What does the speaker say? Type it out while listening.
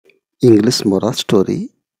English moral story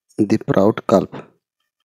The Proud Calf.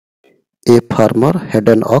 A farmer had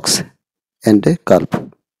an ox and a calf.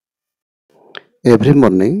 Every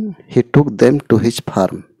morning he took them to his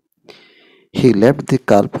farm. He left the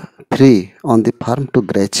calf free on the farm to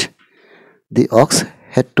graze. The ox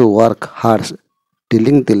had to work hard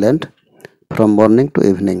tilling the land from morning to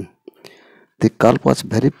evening. The calf was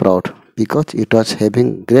very proud because it was having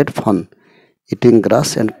great fun eating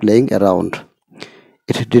grass and playing around.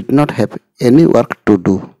 It did not have any work to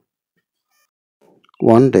do.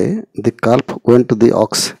 One day the calf went to the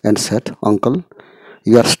ox and said, "Uncle,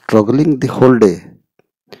 you are struggling the whole day,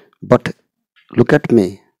 but look at me.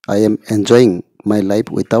 I am enjoying my life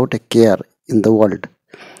without a care in the world."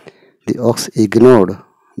 The ox ignored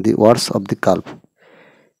the words of the calf.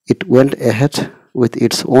 It went ahead with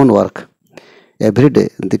its own work. Every day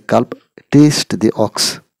the calf teased the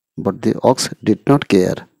ox, but the ox did not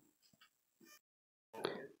care.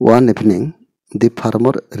 One evening, the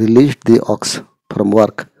farmer released the ox from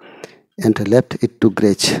work and left it to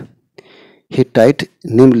graze. He tied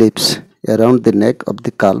neem leaves around the neck of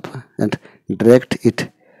the calf and dragged it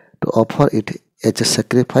to offer it as a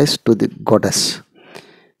sacrifice to the goddess.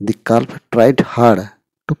 The calf tried hard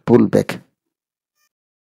to pull back,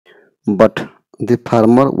 but the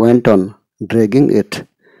farmer went on dragging it.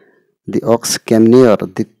 The ox came near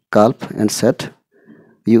the calf and said,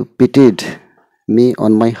 "You pitied me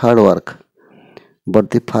on my hard work, but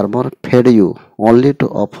the farmer fed you only to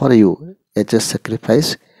offer you as a sacrifice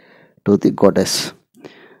to the goddess.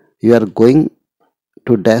 You are going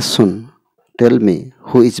to die soon. Tell me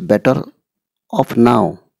who is better off now."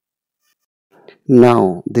 Now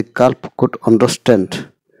the calf could understand,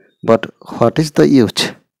 but what is the use?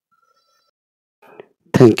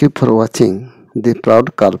 Thank you for watching The Proud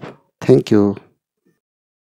Calf. Thank you.